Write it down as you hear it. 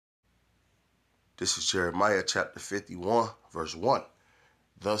This is Jeremiah chapter 51, verse 1.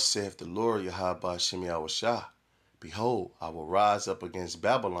 Thus saith the Lord Yahweh Shem Yahushua, Behold, I will rise up against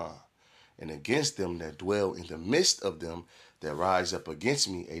Babylon, and against them that dwell in the midst of them that rise up against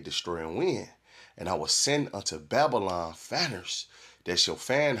me a destroying wind. And I will send unto Babylon fanners that shall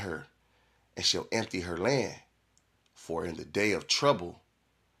fan her, and shall empty her land. For in the day of trouble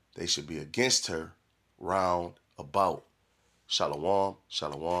they shall be against her round about. Shalom,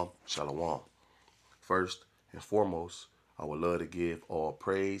 shalom, shalom. First and foremost, I would love to give all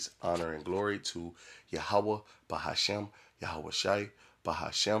praise, honor, and glory to Yahweh Bahashem, Yahweh Shai,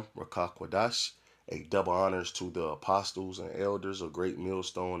 Bahashem, Rakah Kwadash. A double honors to the apostles and elders of Great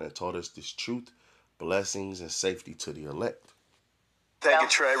Millstone that taught us this truth, blessings, and safety to the elect. Thank you,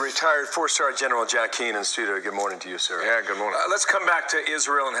 Trey. Retired four-star General Jack Keane in studio. Good morning to you, sir. Yeah, good morning. Let's come back to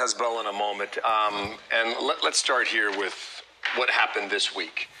Israel and Hezbollah in a moment. And let's start here with what happened this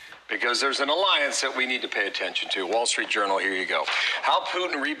week, because there's an alliance that we need to pay attention to. Wall Street Journal, here you go. How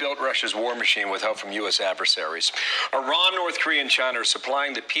Putin rebuilt Russia's war machine with help from U.S. adversaries. Iran, North Korea, and China are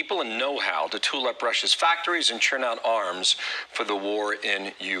supplying the people and know-how to tool up Russia's factories and churn out arms for the war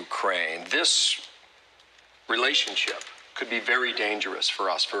in Ukraine. This relationship could be very dangerous for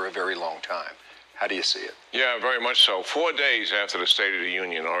us for a very long time. How do you see it? Yeah, very much so. 4 days after the State of the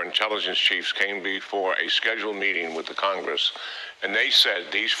Union, our intelligence chiefs came before a scheduled meeting with the Congress, and they said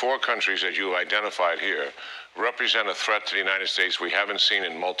these 4 countries that you identified here represent a threat to the United States we haven't seen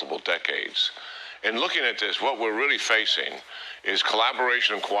in multiple decades. In looking at this, what we're really facing is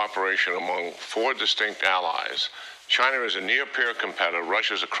collaboration and cooperation among 4 distinct allies. China is a near-peer competitor.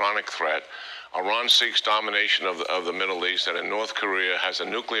 Russia is a chronic threat. Iran seeks domination of the Middle East, and in North Korea has a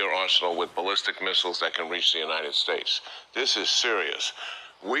nuclear arsenal with ballistic missiles that can reach the United States. This is serious.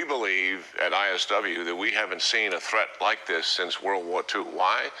 We believe at ISW that we haven't seen a threat like this since World War II.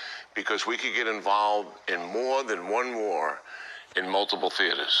 Why? Because we could get involved in more than one war in multiple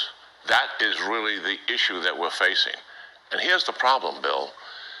theaters. That is really the issue that we're facing. And here's the problem, Bill.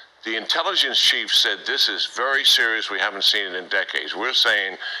 The intelligence chief said this is very serious. We haven't seen it in decades. We're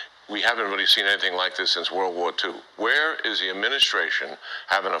saying we haven't really seen anything like this since World War II. Where is the administration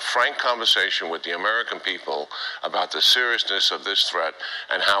having a frank conversation with the American people about the seriousness of this threat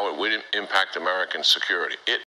and how it would impact American security? It